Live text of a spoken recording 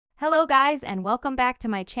Hello guys and welcome back to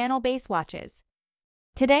my channel Base Watches.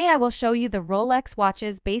 Today I will show you the Rolex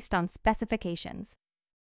watches based on specifications.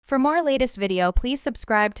 For more latest video, please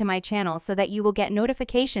subscribe to my channel so that you will get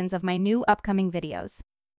notifications of my new upcoming videos.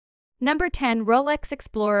 Number 10 Rolex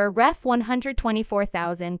Explorer Ref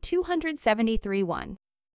 124,273 won.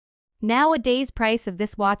 Nowadays price of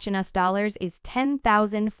this watch in US dollars is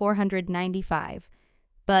 10,495,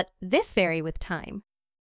 but this vary with time.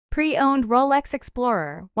 Pre-owned Rolex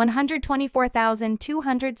Explorer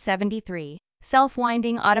 124,273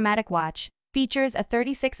 self-winding automatic watch features a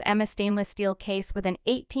 36mm stainless steel case with an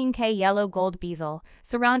 18K yellow gold bezel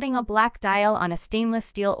surrounding a black dial on a stainless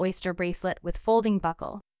steel oyster bracelet with folding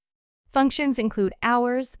buckle. Functions include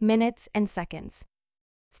hours, minutes, and seconds.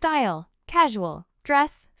 Style: casual,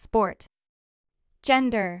 dress, sport.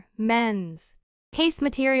 Gender: men's. Case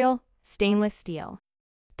material: stainless steel.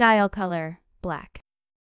 Dial color: black.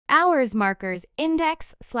 Hours markers: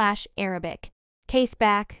 index/Arabic. Case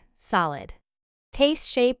back: solid. Case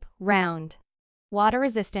shape: round. Water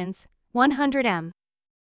resistance: 100 m.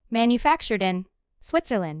 Manufactured in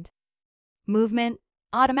Switzerland. Movement: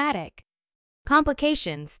 automatic.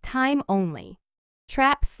 Complications: time only.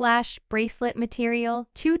 Strap/bracelet material: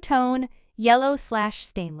 two-tone,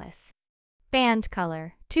 yellow/stainless. Band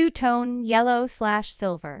color: two-tone,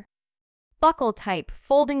 yellow/silver. Buckle type: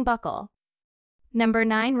 folding buckle. Number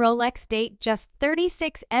 9 Rolex date just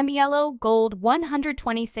 36M yellow gold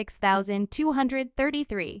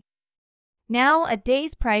 126,233. Now a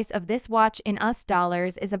day's price of this watch in US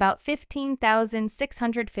dollars is about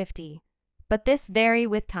 15,650, but this vary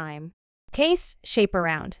with time. Case shape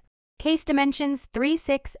around. Case dimensions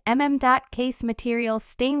 36 mm. Case material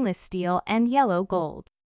stainless steel and yellow gold.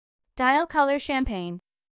 Dial color champagne.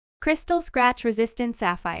 Crystal scratch resistant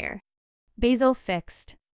sapphire. Bezel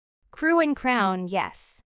fixed. Crew and crown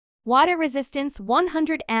yes. Water resistance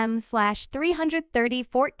 100 m/330.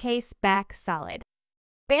 Fort case back solid.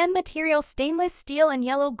 Band material stainless steel and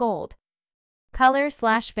yellow gold.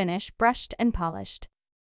 Color/finish brushed and polished.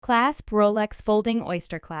 Clasp Rolex folding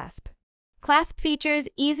oyster clasp. Clasp features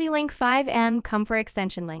Easy Link 5M comfort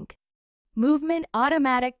extension link. Movement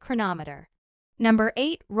automatic chronometer. Number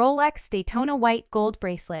 8 Rolex Daytona white gold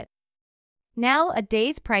bracelet. Now a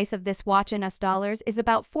day's price of this watch in US dollars is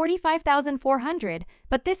about 45,400,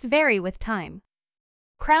 but this vary with time.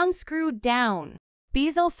 Crown screw down.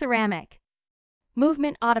 Bezel ceramic.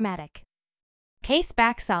 Movement automatic. Case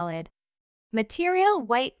back solid. Material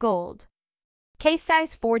white gold. Case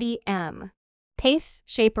size 40 m. Case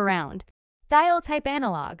shape around. Dial type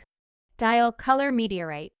analog. Dial color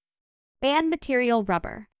meteorite. Band material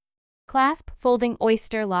rubber. Clasp folding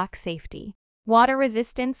oyster lock safety. Water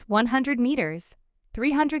resistance 100 meters,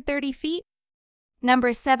 330 feet.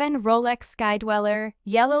 Number 7 Rolex Skydweller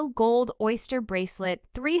yellow gold oyster bracelet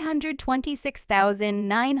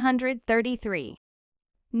 326,933.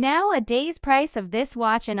 Now a day's price of this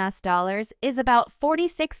watch in US dollars is about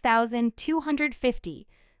 46,250,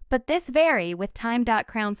 but this vary with time.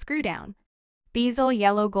 Crown screw down. Bezel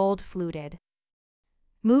yellow gold fluted.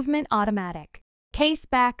 Movement automatic. Case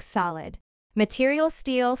back solid. Material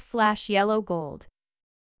steel/yellow gold.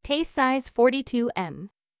 Case size 42 m.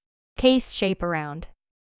 Case shape around.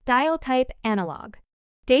 Dial type analog.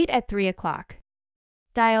 Date at 3 o'clock.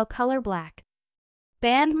 Dial color black.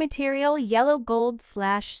 Band material yellow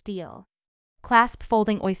gold/steel. Clasp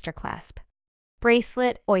folding oyster clasp.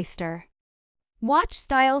 Bracelet oyster. Watch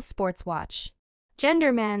style sports watch.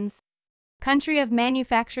 Gender men's. Country of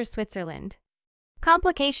manufacture Switzerland.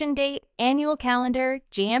 Complication date annual calendar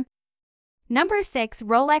GM. Number 6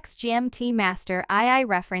 Rolex GMT Master II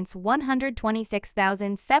reference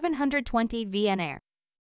 126,720 VNR.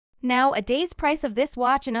 Now a day's price of this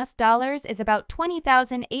watch in US dollars is about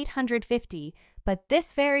 20,850, but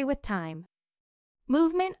this vary with time.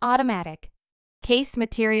 Movement automatic. Case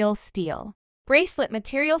material steel. Bracelet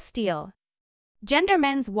material steel. Gender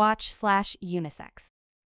men's watch/unisex.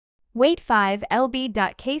 Weight 5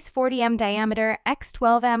 lb. Case 40 m diameter x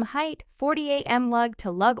 12 m height 48 m lug to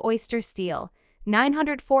lug oyster steel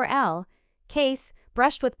 904 L. Case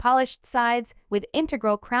brushed with polished sides with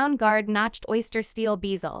integral crown guard notched oyster steel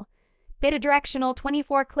bezel. Bidirectional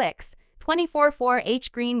 24 clicks 24/4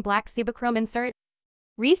 green black cibachrome insert.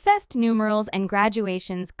 Recessed numerals and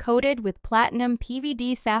graduations coated with platinum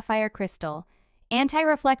PVD sapphire crystal.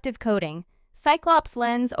 Anti-reflective coating. Cyclops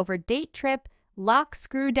lens over date trip. Lock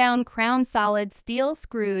screw down crown solid steel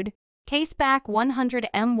screwed. Case back 100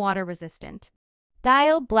 m water resistant.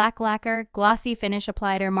 Dial black lacquer, glossy finish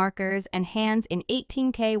applied markers and hands in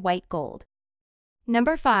 18K white gold.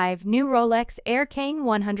 Number 5 New Rolex Air King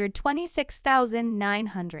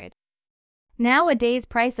 126,900. Nowadays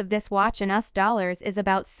price of this watch in US dollars is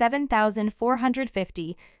about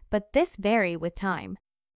 7,450, but this vary with time.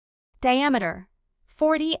 Diameter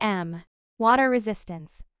 40 m. Water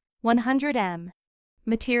resistance 100 m.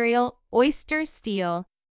 Material oyster steel.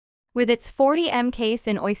 With its 40 m case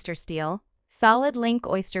in oyster steel, solid link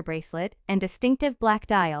oyster bracelet, and distinctive black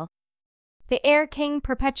dial, the Air King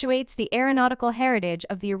perpetuates the aeronautical heritage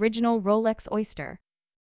of the original Rolex oyster.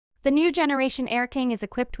 The new generation Air King is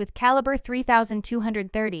equipped with caliber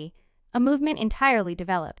 3230, a movement entirely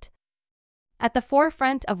developed. At the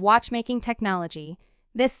forefront of watchmaking technology,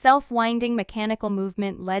 this self-winding mechanical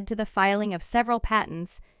movement led to the filing of several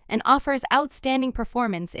patents and offers outstanding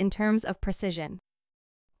performance in terms of precision.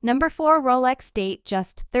 Number 4 Rolex date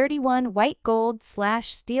just 31 white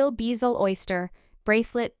gold/steel bezel oyster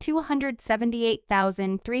bracelet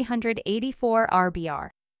 278,384 RBR.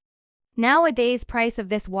 Nowadays price of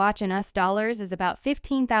this watch in US dollars is about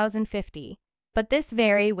 15,050, but this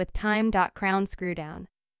vary with time. Crown screw down.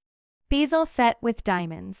 Bezel set with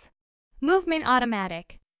diamonds. Movement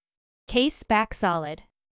automatic. Case back solid.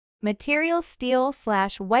 Material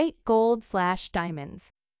steel/white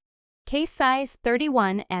gold/diamonds. Case size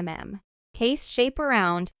 31 mm. Case shape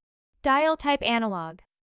round. Dial type analog.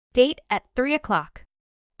 Date at 3 o'clock.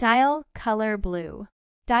 Dial color blue.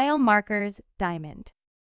 Dial markers diamond.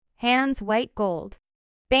 Hands white gold.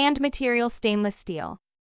 Band material stainless steel.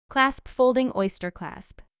 Clasp folding oyster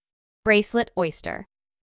clasp. Bracelet oyster.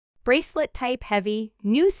 Bracelet type heavy,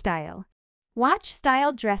 new style. Watch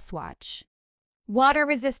style dress watch. Water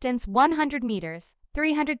resistance 100 meters,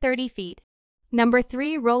 330 feet. Number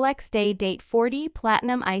 3 Rolex day date 40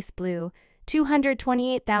 platinum ice blue,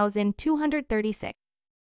 228,236.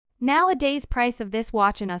 Nowadays price of this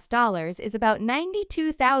watch in US dollars is about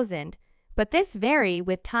 92,000, but this vary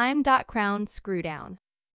with time. Crown screw down.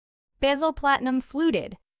 Bezel platinum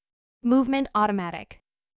fluted. Movement automatic.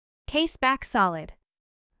 Case back solid.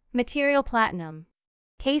 Material platinum.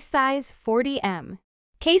 Case size 40 m.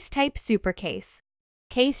 Case type super case.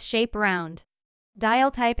 Case shape round.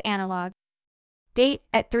 Dial type analog. Date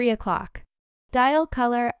at 3 o'clock. Dial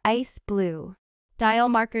color ice blue. Dial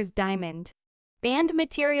markers diamond. Band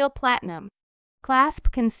material platinum.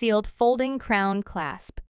 Clasp concealed folding crown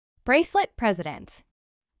clasp. Bracelet president.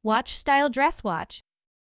 Watch style dress watch.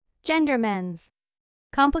 Gender men's.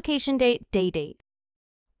 Complication date day date.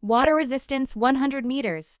 Water resistance 100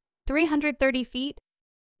 meters, 330 feet.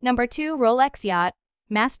 Number 2 Rolex yacht.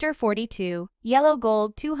 Master 42, yellow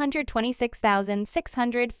gold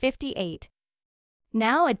 226,658.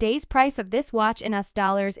 Nowadays price of this watch in US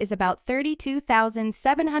dollars is about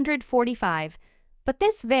 32,745, but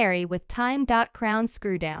this vary with time. Crown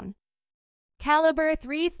screw down. Caliber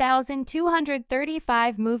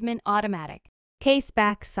 3235 movement automatic. Case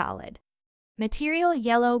back solid. Material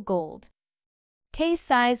yellow gold. Case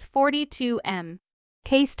size 42 m.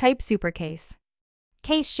 Case type super case.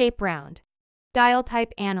 Case shape round. Dial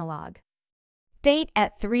type analog. Date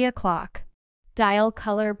at 3 o'clock. Dial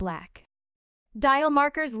color black. Dial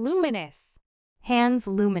markers luminous. Hands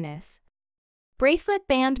luminous. Bracelet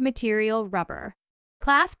band material rubber.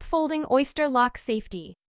 Clasp folding oyster lock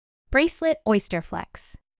safety. Bracelet oyster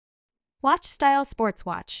flex. Watch style sports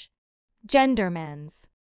watch. Gender men's.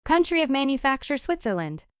 Country of manufacture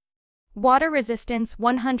Switzerland. Water resistance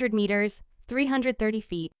 100 meters, 330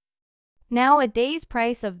 feet. Nowadays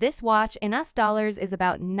price of this watch in US dollars is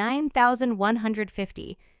about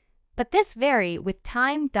 9,150, but this vary with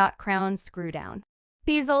time. Crown screw down.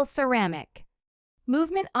 Bezel ceramic.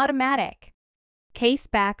 Movement automatic. Case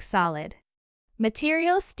back solid.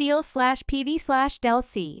 Material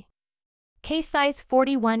steel/PV/Del-C. Case size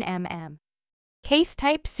 41 mm. Case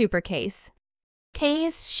type super case.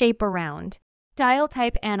 Case shape around. Dial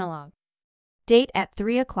type analog. Date at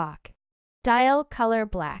 3 o'clock. Dial color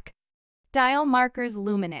black. Dial markers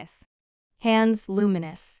luminous. Hands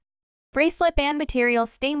luminous. Bracelet band material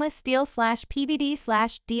stainless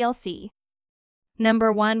steel/PVD/DLC.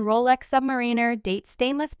 Number 1 Rolex Submariner date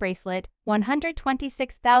stainless bracelet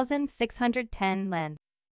 126,610 Len.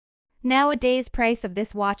 Nowadays price of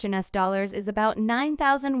this watch in US dollars is about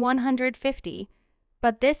 9,150,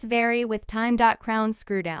 but this vary with time. Crown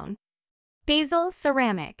screw down. Bezel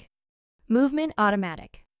ceramic. Movement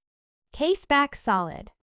automatic. Case back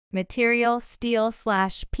solid. Material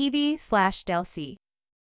steel/PV/Del-C.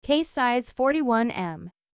 Case size 41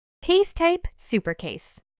 m. Case type super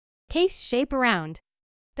case. Case shape round.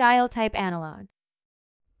 Dial type analog.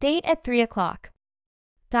 Date at 3 o'clock.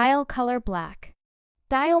 Dial color black.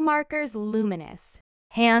 Dial markers luminous.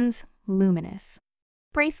 Hands luminous.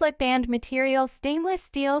 Bracelet band material stainless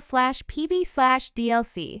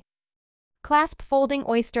steel/PV/DLC. Clasp folding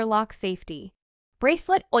oyster lock safety.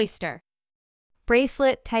 Bracelet oyster.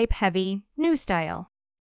 Bracelet type heavy, new style.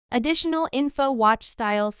 Additional info watch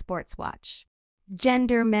style sports watch.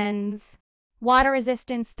 Gender men's. Water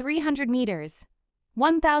resistance 300 meters.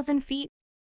 1,000 feet.